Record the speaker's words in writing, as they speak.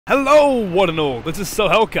Hello, one and all. This is So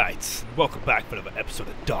Hellkite. Welcome back for another episode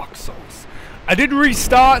of Dark Souls. I did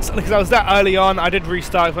restart because I was that early on. I did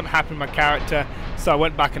restart. It wasn't happening with my character, so I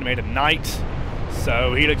went back and made a knight.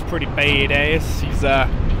 So he looks pretty badass. He's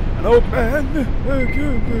an old man,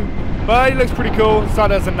 but he looks pretty cool.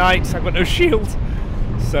 Started as a knight. I've got no shield,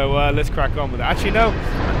 so let's crack on with it. Actually, no.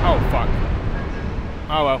 Oh fuck.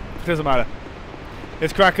 Oh well, it doesn't matter.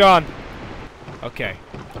 Let's crack on. Okay.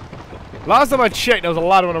 Last time I checked, there was a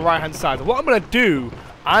ladder on the right-hand side. So what I'm going to do,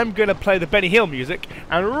 I'm going to play the Benny Hill music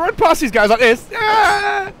and run past these guys like this.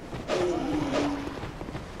 Ah!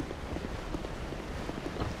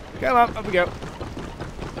 Come on, up we go.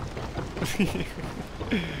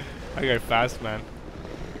 I go fast, man.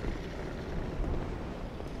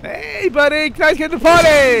 Hey, buddy, nice to get the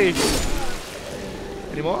party.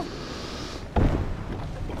 Any more?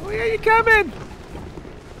 Oh, yeah, you coming?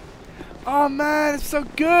 Oh, man, it's so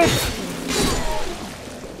good.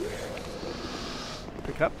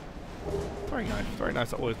 Pick up. Very nice. Very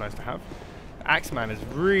nice. Always nice to have. The Axeman is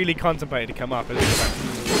really contemplating to come up, isn't it?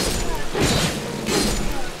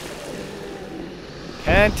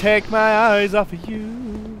 Can't take my eyes off of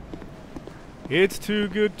you. It's too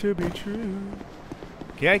good to be true.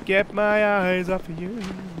 Can't get my eyes off of you.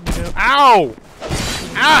 No. Ow!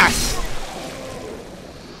 Ass!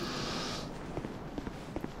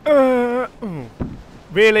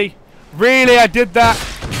 Really? Really? I did that?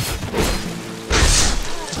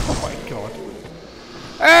 Oh my god.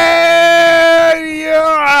 Hey!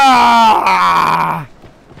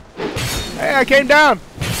 Hey, I came down.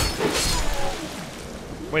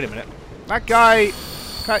 Wait a minute. That guy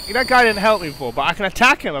didn't help me before, but I can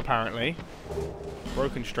attack him apparently.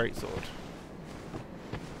 Broken straight sword.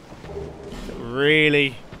 Is it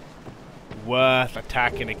really worth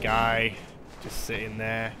attacking a guy just sitting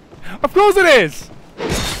there? Of course it is!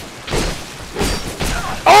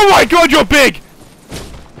 Oh my god, you're big!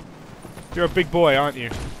 You're a big boy, aren't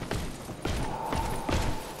you?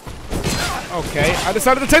 Okay, I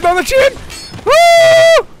decided to take down the chin!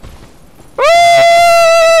 Woo! Woo!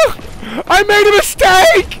 I made a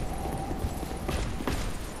mistake!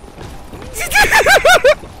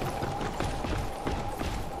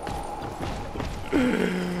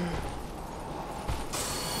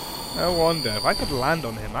 No wonder. If I could land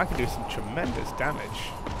on him, I could do some tremendous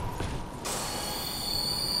damage.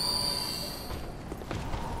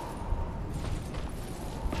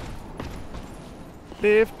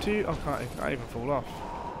 Live to... Oh, can't even fall off.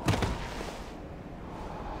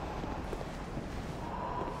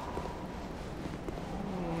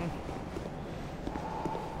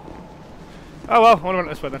 Oh well, I want to run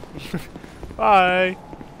this way then. Bye!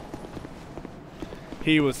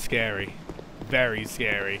 He was scary. Very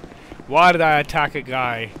scary. Why did I attack a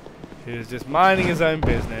guy who's just minding his own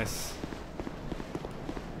business?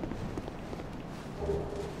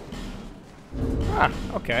 Ah,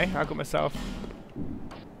 okay, I got myself...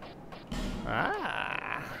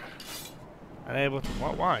 Ah! Unable to...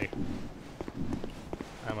 What? Why?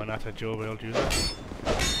 Am I not a jovial user?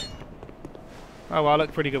 Oh well, I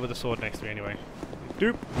look pretty good with the sword next to me anyway.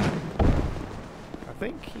 Doop! I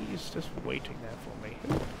think he's just waiting there for me.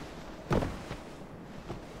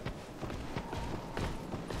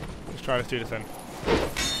 Let's try to do this then.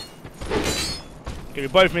 Okay, we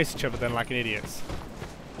both miss each other then like an idiots.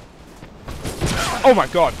 Oh my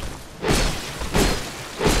god!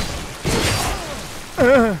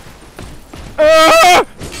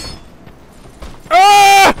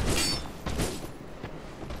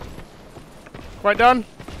 Quite done?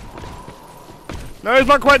 No, he's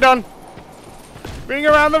not quite done. Bring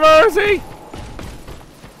around the mercy.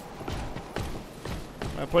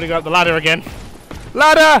 I'm putting up the ladder again.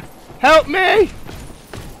 Ladder! Help me!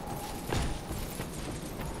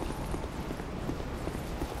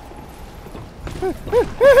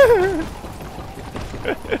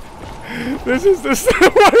 This is the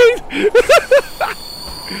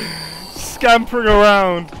scampering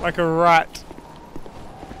around like a rat.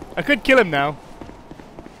 I could kill him now.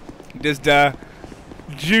 Just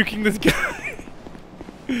juking this guy.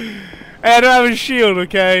 Hey, I don't have a shield,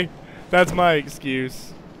 okay? That's my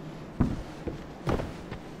excuse.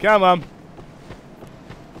 Come on.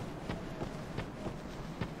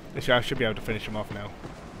 I should be able to finish him off now.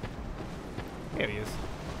 Here he is.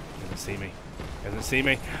 He doesn't see me. He doesn't see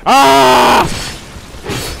me. Ah!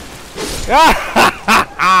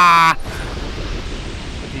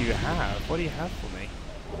 What do you have? What do you have for me?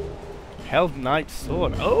 Held Knight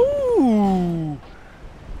Sword. Oh!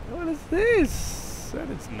 What is this? That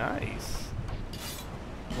is nice.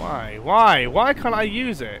 Why? Why? Why can't I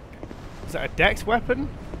use it? Is that a dex weapon?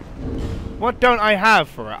 What don't I have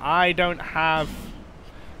for it? I don't have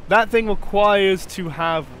That thing requires to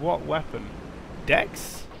have what weapon?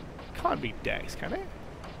 Dex? Can't be Dex, can it?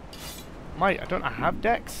 I don't have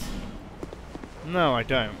Dex? No, I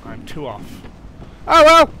don't. I'm too off. Oh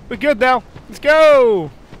well, we're good now. Let's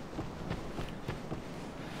go!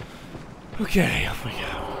 Okay, off we go.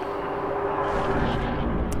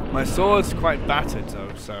 My sword's quite battered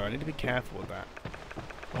though, so I need to be careful with that.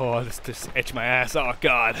 Oh, this itch my ass. Oh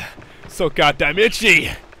god. So goddamn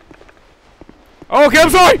itchy! Oh, okay, I'm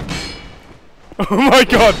sorry! Oh my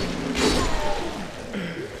god!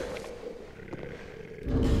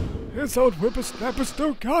 This old whippersnapper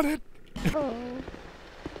still got it! Oh,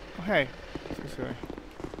 hey. Sorry.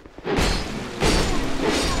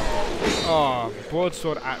 Oh,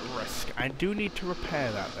 broadsword at risk. I do need to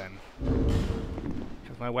repair that then.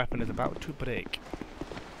 Because my weapon is about to break.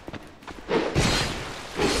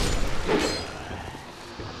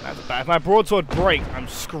 That's bad. If my broadsword breaks, I'm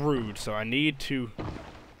screwed, so I need to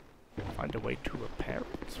find a way to repair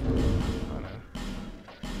it. I don't know.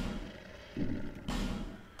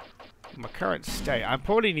 My current state. I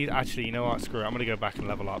probably need... Actually, you know what? Screw it. I'm going to go back and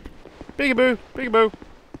level up. Bigaboo! Bigaboo!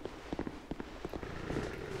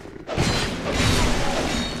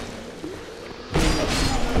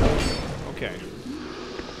 Okay.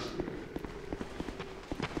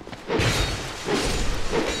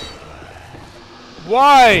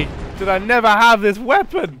 Why did I never have this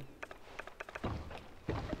weapon?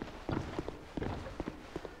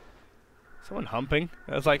 Someone humping?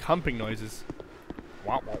 There's like humping noises.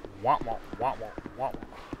 Wah, wah, wah, wah, wah, wah, wah.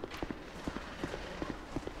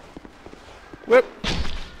 Whip!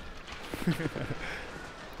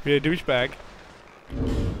 Be a douchebag.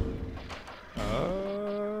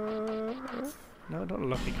 No, not a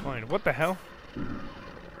lucky coin. What the hell?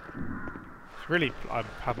 It's really... I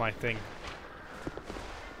have my thing.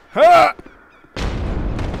 Ha!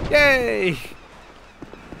 Yay!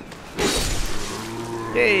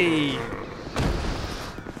 Yay!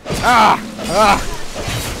 Ah! Ah!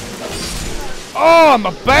 Oh, I'm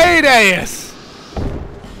a badass!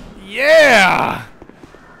 Yeah!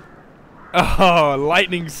 Oh,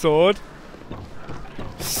 lightning sword.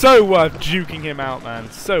 So worth juking him out, man.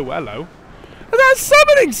 So, hello. And that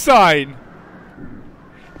summoning sign!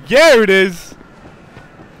 Yeah, it is!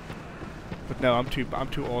 But no, I'm too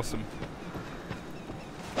awesome.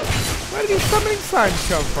 Where did these summoning signs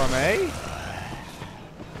come from, eh?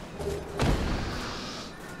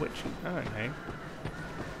 Which, I don't know.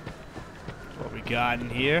 What we got in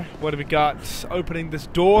here? What do we got opening this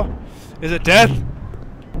door? Is it death?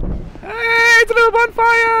 Hey, it's a little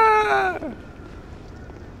bonfire!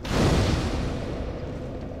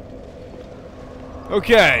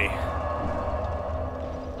 Okay.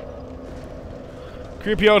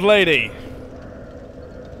 Creepy old lady.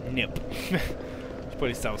 Nope. She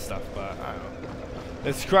probably sells stuff, but I don't know.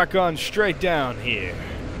 Let's crack on straight down here.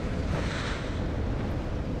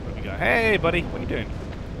 What do we got? Hey, buddy. What are you doing?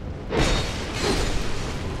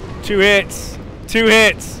 2 hits. 2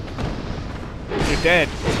 hits. You're dead.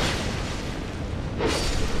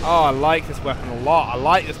 Oh, I like this weapon a lot. I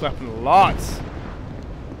like this weapon a lot.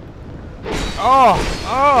 Oh,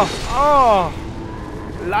 oh, oh!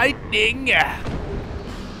 Lightning!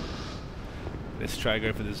 Let's try to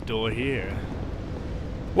go for this door here.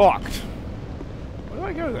 Locked. Where do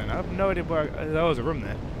I go then? I have no idea where. There was a room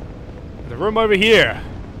there. There's a room over here.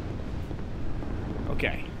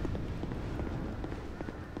 Okay.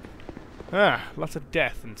 Ah, lots of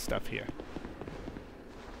death and stuff here.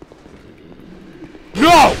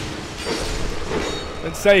 No!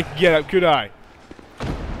 Didn't say get up, could I?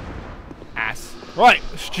 Ass. Right,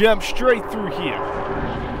 let's jump straight through here.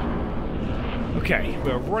 Okay,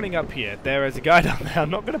 we're running up here. There is a guy down there. I'm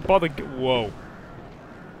not going to bother. Whoa.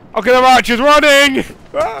 Okay, the archer's running!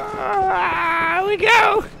 Ah, we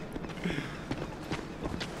go!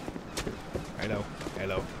 Hello,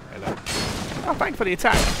 hello, hello. Oh, thanks for the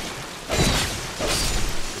attack.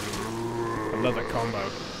 I love that combo.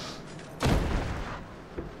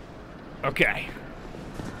 Okay.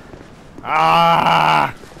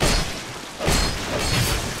 Ah!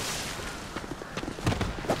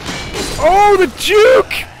 Oh, the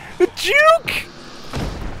juke! The juke!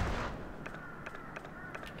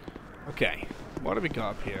 Okay, what do we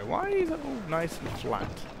got up here? Why is it all nice and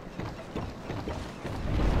flat?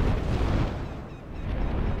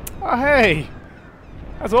 Oh, hey!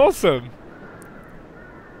 That's awesome!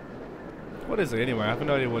 What is it anyway? I have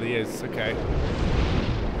no idea what he is. Okay.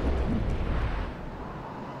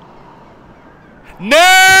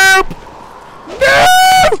 Nope!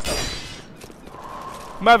 Nope!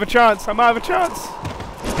 I might have a chance. I might have a chance.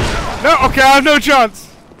 No, okay, I have no chance.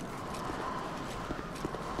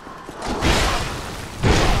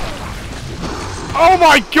 Oh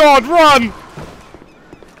my god, run!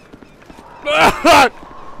 No!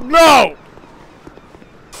 No!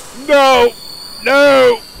 No!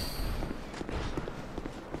 No!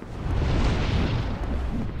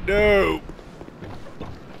 No!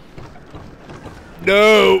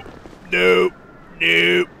 No!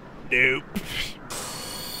 No! No!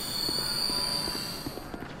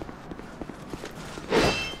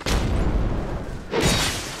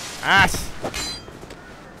 Ass!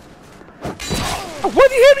 Oh,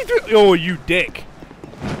 what did you hit me through? Oh, you dick!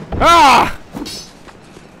 Ah! I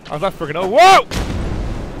was like freaking. Oh, whoa!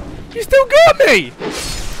 You still got me!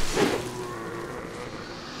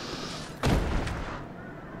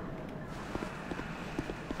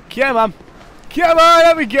 Come on! Come on!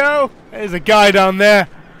 There we go! There's a guy down there.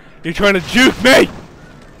 You're trying to juke me!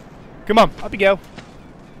 Come on, up you go.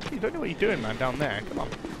 You don't know what you're doing, man, down there. Come on.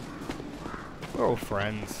 We're all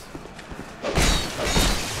friends.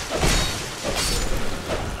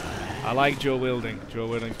 I like dual wielding. Dual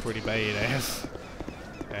wielding's pretty badass.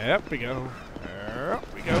 Up we go.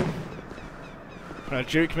 Up we go. Trying to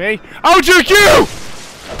juke me? I'll juke you!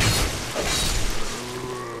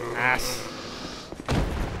 Ass.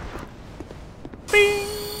 Bing!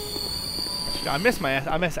 I miss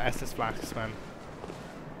Estus flasks, man.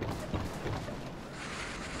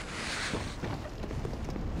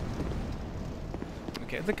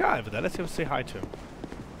 Okay, there's a guy over there. Let's go say hi to him.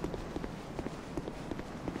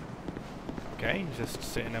 Okay, he's just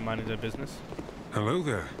sitting there minding their business. Hello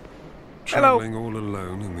there. Hello. Traveling all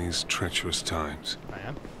alone in these treacherous times. I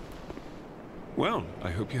am. Well,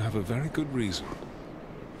 I hope you have a very good reason.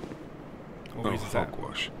 What reason is that?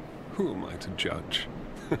 Hogwash. Who am I to judge?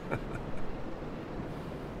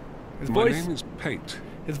 My name is Pate.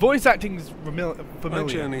 His voice acting is familiar. I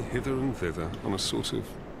journey hither and thither on a sort of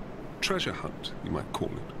treasure hunt, you might call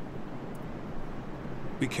it.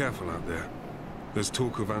 Be careful out there. There's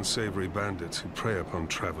talk of unsavory bandits who prey upon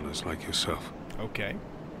travelers like yourself. Okay.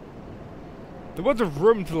 There was a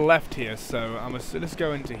room to the left here, so let's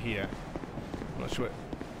go into here. I'm not sure.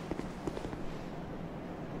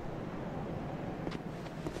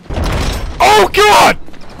 Oh God!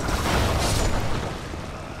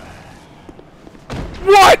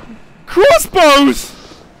 What? Crossbows?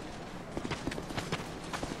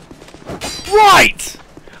 Right!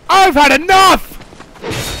 I've had enough!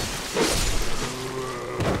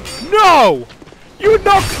 No! You're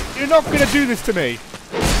not gonna do this to me.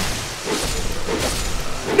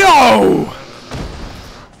 No!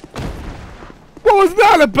 What was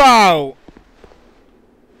that about?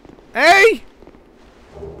 Eh?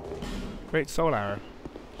 Great soul arrow.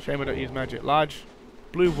 Shame I don't use magic. Large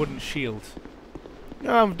blue wooden shield.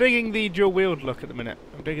 No, I'm digging the dual wield look at the minute.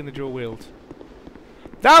 I'm digging the dual wield.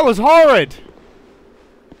 That was horrid!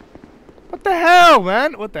 What the hell,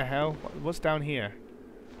 man? What the hell? What's down here?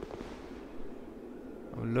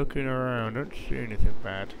 I'm looking around. Don't see anything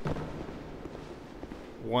bad.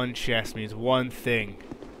 One chest means one thing.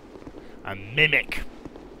 A mimic.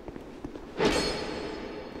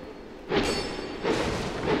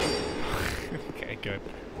 Okay, good.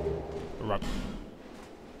 Run.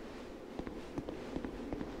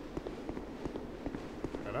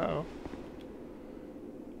 Hello?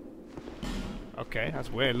 Okay,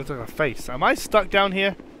 that's weird. Looks like a face. Am I stuck down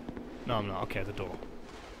here? No, I'm not. Okay, the door.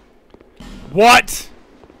 What?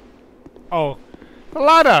 Oh. The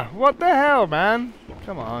ladder! What the hell, man?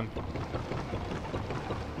 Come on.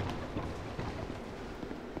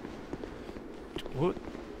 What?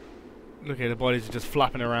 Look at the bodies are just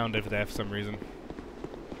flapping around over there for some reason.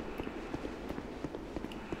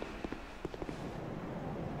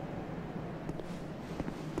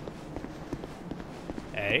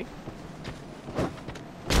 Hey?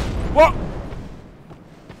 What?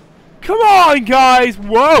 Come on, guys!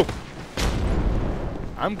 Whoa!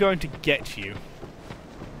 I'm going to get you.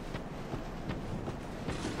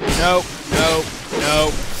 No, no, no.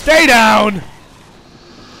 Stay down!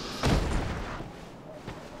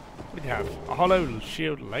 What do you have? A hollow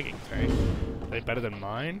shield leggings, eh? Are they better than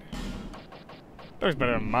mine? Those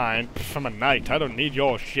better than mine. Pff, I'm a knight. I don't need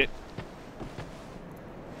your shit.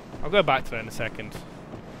 I'll go back to that in a second.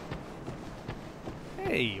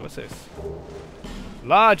 Hey, what's this?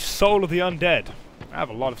 Large soul of the undead. I have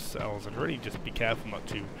a lot of cells. I'd really just be careful not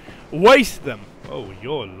to waste them. Oh,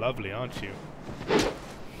 you're lovely, aren't you?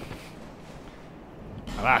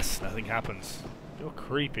 Alas, nothing happens. You're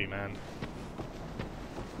creepy, man.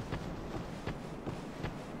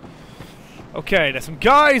 Okay, there's some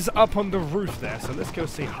guys up on the roof there, so let's go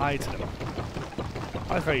say hi to them.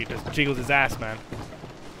 I like how you just jiggled his ass, man.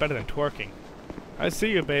 Better than twerking. I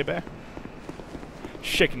see you, baby.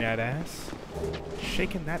 Shaking that ass.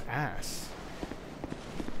 Shaking that ass.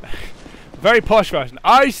 Very posh version.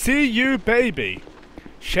 I see you, baby.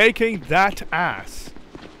 Shaking that ass.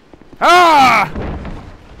 Ah!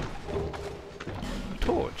 A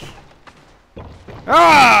torch.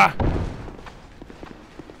 Ah!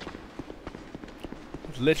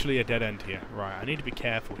 It's literally a dead end here. Right, I need to be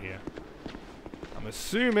careful here. I'm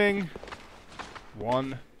assuming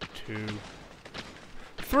 1, 2,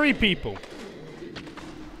 3 people.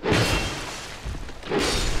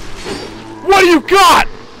 What do you got?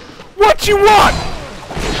 What you want?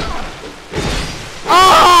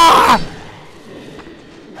 Ah!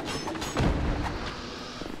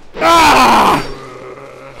 Ah!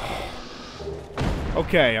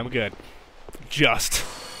 Okay, I'm good. Just.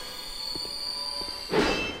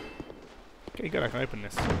 Okay, good. I can open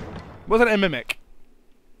this. Wasn't a mimic,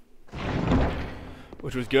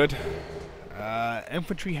 which was good.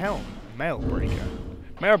 Infantry helm, mail breaker.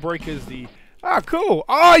 Mail breaker is the. Ah, cool!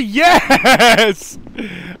 Oh, yes!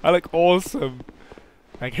 I look awesome.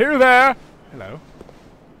 Like, here, there! Hello.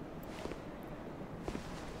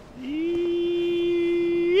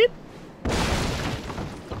 Yeet.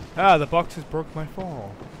 Ah, the boxes broke my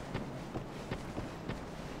fall.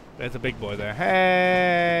 There's a big boy there.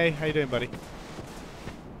 Hey! How you doing, buddy?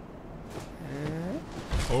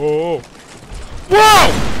 Oh!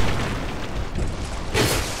 Whoa!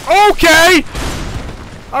 Okay!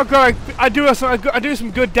 I've got. I do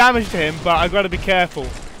some good damage to him, but I've got to be careful.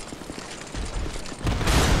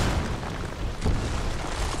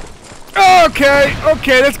 Okay,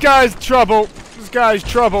 okay, this guy's trouble. This guy's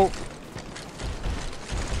trouble.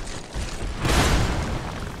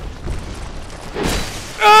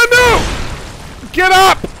 Oh no! Get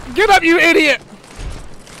up! Get up, you idiot!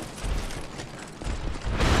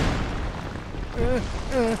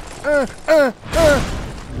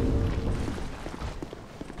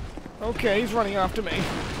 Okay, he's running after me.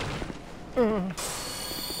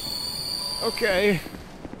 Okay.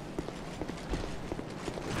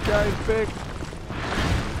 This guy's big.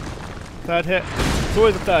 Third hit. It's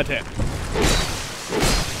always a third hit.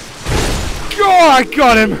 Oh, I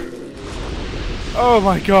got him! Oh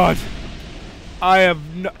my god. I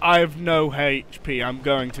have no HP. I'm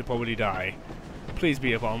going to probably die. Please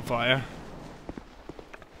be a bonfire.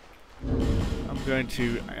 I'm going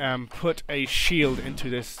to put a shield into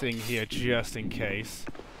this thing here just in case.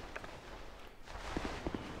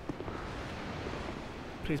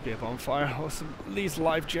 Please be a bonfire or some these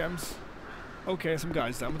life gems. Okay, some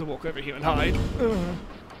guys there. I'm going to walk over here and hide.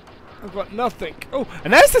 I've got nothing. Oh,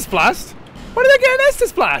 an Estus Flask? Where did I get an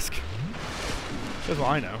Estus Flask? That's what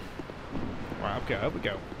I know. Right, okay, up we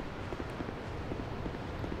go.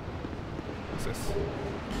 What's this?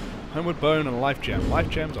 Homeward Bone and a Life Gem. Life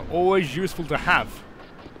Gems are always useful to have.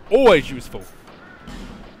 Always useful.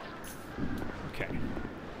 Okay.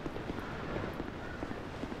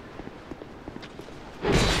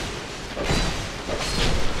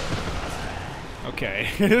 Okay.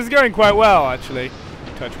 This is going quite well, actually.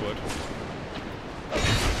 Touch wood.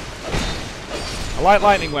 I like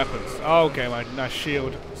lightning weapons. Oh, okay, my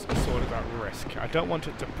shield sword is at risk. I don't want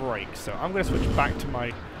it to break, so I'm going to switch back to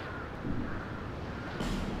my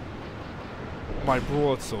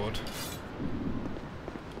broadsword.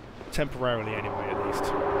 Temporarily, anyway, at least.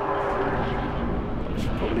 I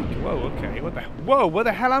should probably. Whoa, okay. Whoa, where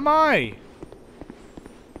the hell am I?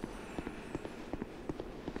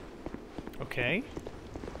 Okay.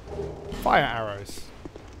 Fire arrows.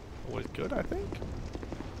 Always good, I think.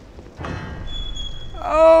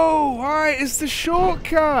 Oh, right, it's the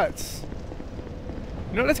shortcut!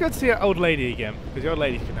 You know, let's go to see our old lady again, because the old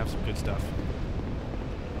lady can have some good stuff.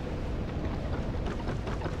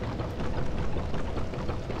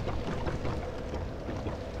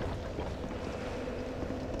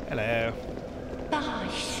 Hello. Buy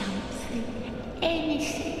something,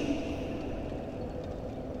 anything.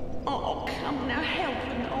 Oh, come now, help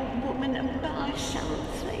an old woman and buy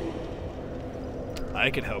something. I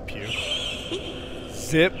can help you.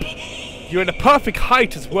 Zip. You're in the perfect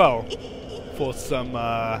height as well for some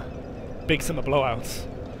big summer blowouts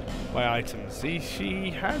by items. See, she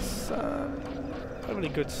has really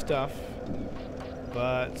good stuff.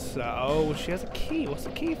 But, oh, she has a key. What's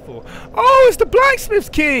the key for? Oh, it's the blacksmith's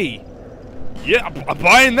key! Yeah, I'm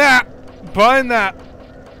buying that! I'm buying that!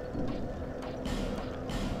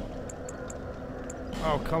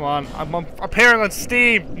 Oh, come on. I'm appearing on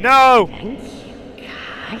Steam! No!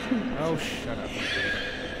 Oh, shut up.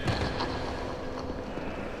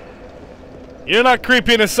 You're not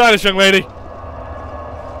creepy in the slightest, young lady.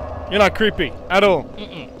 You're not creepy at all.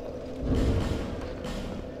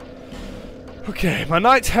 Okay, my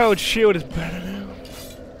Knight's Herald shield is better now.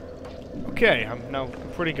 Okay, I'm now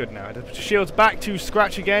pretty good now. The shield's back to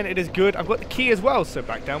scratch again. It is good. I've got the key as well, so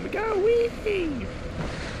back down we go. Whee!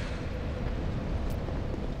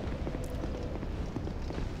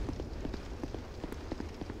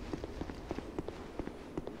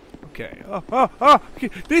 Okay. Oh! Okay.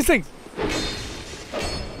 These things!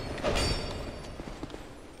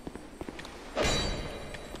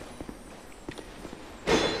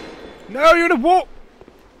 No, you're in a wall!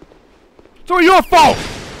 It's all your fault!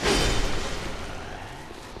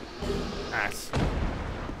 Ass.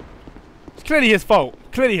 It's clearly his fault.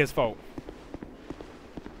 Clearly his fault.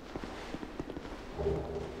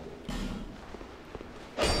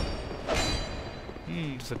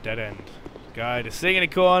 Just a dead end. Guy just sitting in a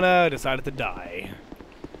corner, decided to die.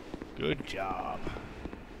 Good job.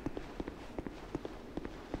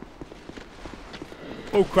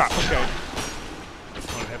 Oh crap, okay. I want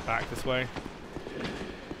to head back this way.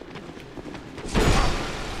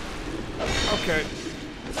 Okay.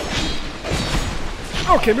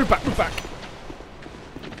 Okay, move back, move back.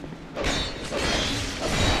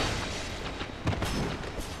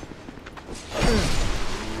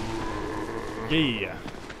 Yeah.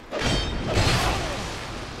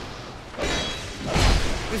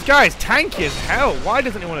 This guy is tanky as hell. Why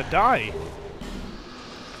doesn't he want to die?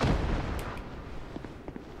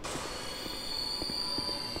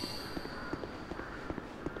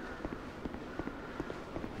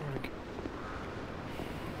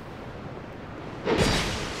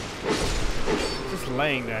 Just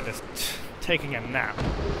laying there, just taking a nap.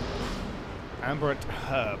 Amber and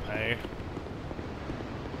herb, hey?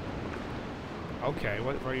 Okay,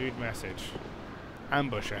 what very rude message.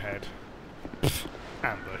 Ambush ahead. Pfft,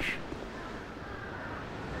 ambush.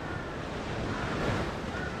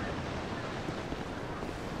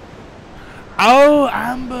 Oh,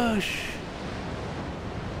 ambush!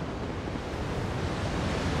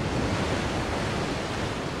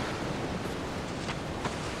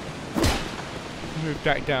 Move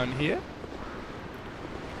back down here.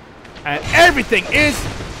 And everything is...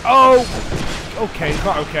 Oh! Okay, it's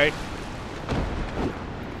not okay.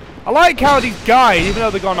 I like how these guys, even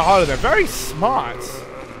though they're going to holiday, they're very smart.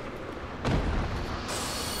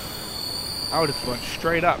 I would have gone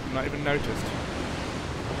straight up and not even noticed.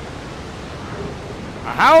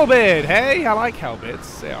 A halberd, hey? I like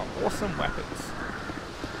halberds. They are awesome weapons.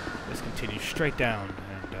 Let's continue straight down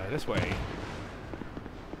and this way.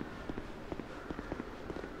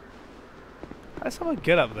 How does someone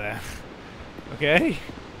get up there? Okay.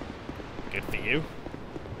 Good for you.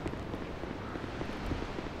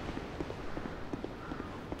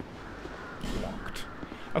 Locked.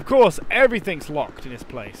 Of course, everything's locked in this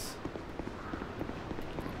place.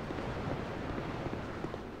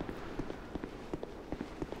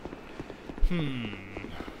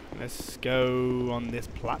 Let's go on this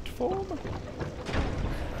platform.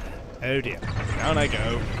 Oh dear. Down I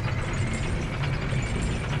go.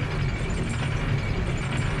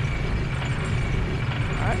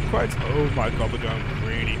 Oh my god, we're going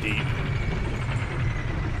really deep.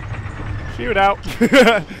 Shoot out.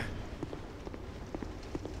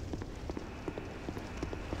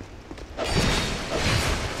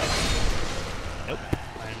 Nope.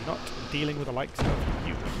 I'm not dealing with the likes of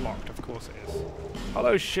you. It's locked, of course it is.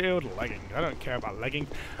 Hello, shield legging. I don't care about legging.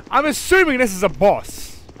 I'm assuming this is a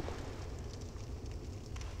boss.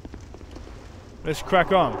 Let's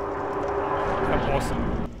crack on. That's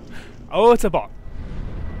awesome. Oh, it's a bot.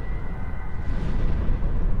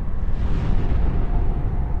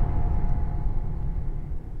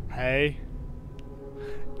 Hey.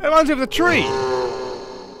 It reminds me of the tree!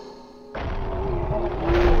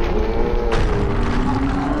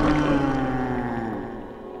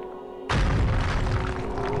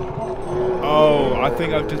 Oh, I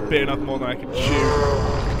think I've just bitten off more than I can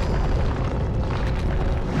chew.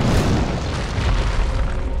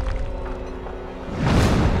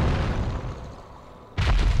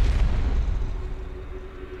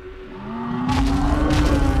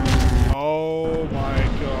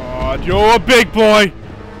 You're a big boy!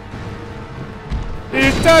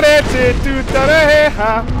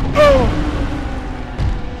 Oh!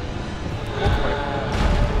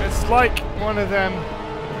 It's like one of them...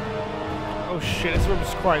 Oh shit, this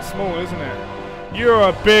room's quite small, isn't it? You're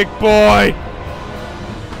a big boy!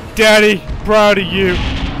 Daddy, proud of you!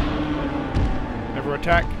 Never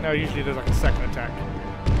attack? No, usually there's like a second attack.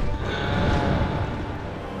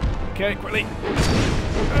 Okay, quickly.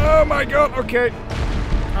 Oh my god, okay.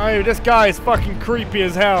 Oh, this guy is fucking creepy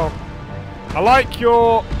as hell. I like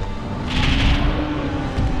your...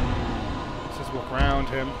 Let's just walk around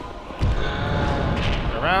him.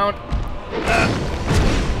 Around.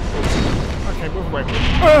 Okay, move away.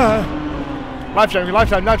 Life jam, life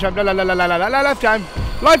jam, life jam, la la la la la la la, life jam,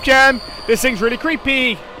 life jam. This thing's really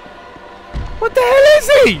creepy. What the hell is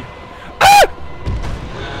he? Ah!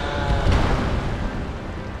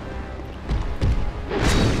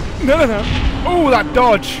 No, no, no. Oh, that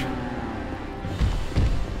dodge.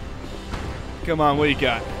 Come on, what you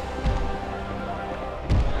got?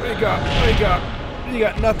 What you got? What you got? You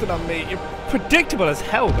got nothing on me. You're predictable as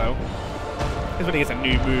hell, though. This is when he gets a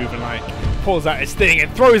new move and, like, pulls out his thing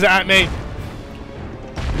and throws it at me.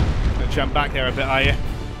 Gonna jump back there a bit, are you?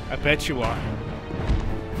 I bet you are.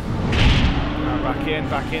 Now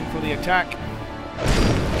back in for the attack.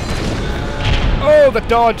 Oh, the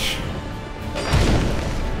dodge.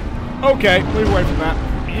 Okay, move away from that.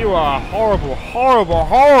 You are a horrible, horrible,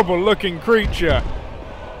 horrible looking creature.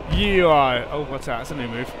 You are... Oh, what's that? That's a new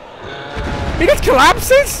move. He just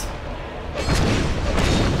collapses?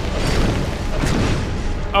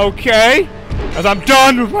 Okay. As I'm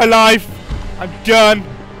done with my life. I'm done.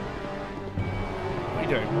 What are you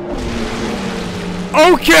doing?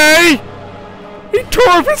 Okay! He tore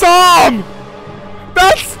off his arm!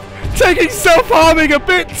 That's taking self-harming a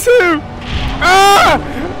bit too! Ah!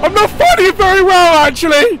 I'm not fighting it very well,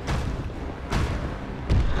 actually!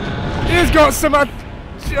 He's got some...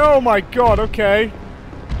 Oh my god, okay.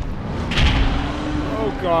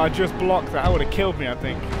 Oh god, just blocked that. That would have killed me, I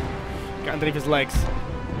think. Get underneath his legs.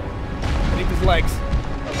 Underneath his legs.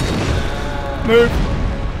 Move.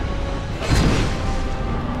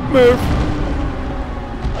 Move.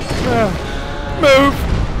 Move.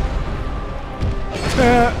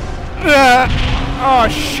 Oh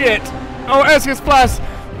shit. Oh, Esca's Plus.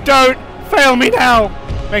 Don't fail me now.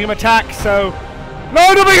 Make him attack, so...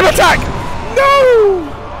 No, don't make him attack! No!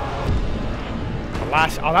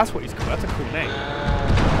 Flash. Oh, that's what he's called. That's a cool name.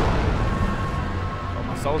 Oh,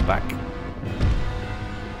 my soul's back.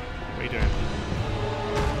 What are you doing?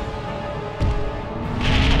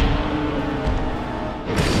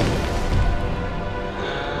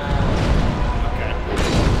 Okay.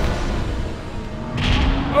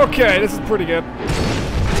 Okay, this is pretty good.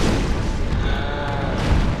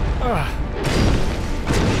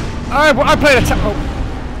 I played a oh.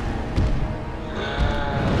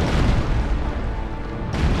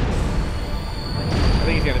 I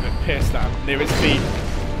think he's getting a bit pissed that I'm near his feet.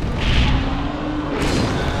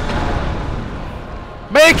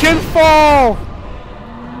 Make him fall!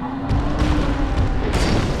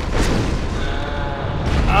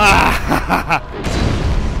 Ah!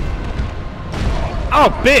 Oh,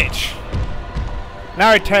 bitch!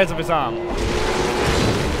 Now he tears off his arm.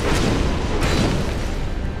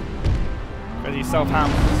 Because he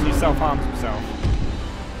self-harms himself.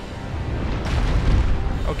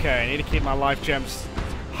 Okay, I need to keep my life gems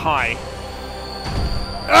high.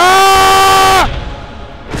 Ah!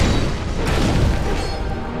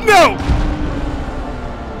 No!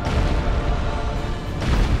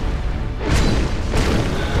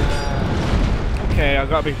 Okay, I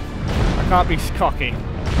can't be cocky.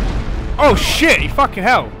 Oh shit, you fucking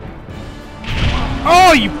hell.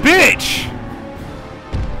 Oh, you bitch!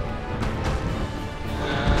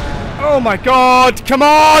 Oh my god, come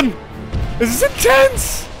on! This is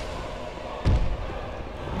intense!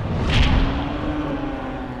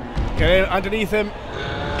 Okay, underneath him.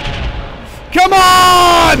 Come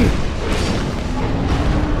on!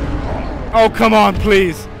 Oh, come on,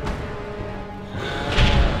 please.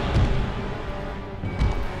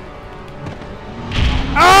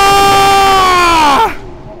 Ah!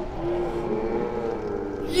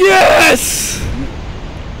 Yes!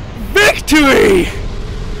 Victory!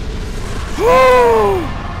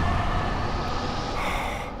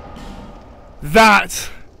 That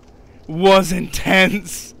was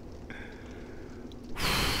intense.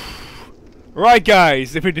 Right,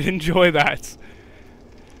 guys, if you did enjoy that,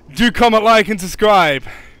 do comment, like, and subscribe.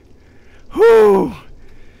 Whew.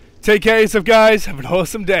 Take care of yourself, guys. Have an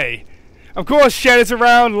awesome day. Of course, share this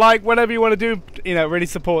around, like, whatever you want to do. You know, it really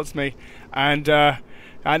supports me. And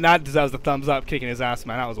that deserves a thumbs up, kicking his ass,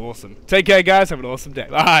 man. That was awesome. Take care, guys. Have an awesome day.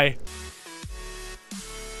 Bye.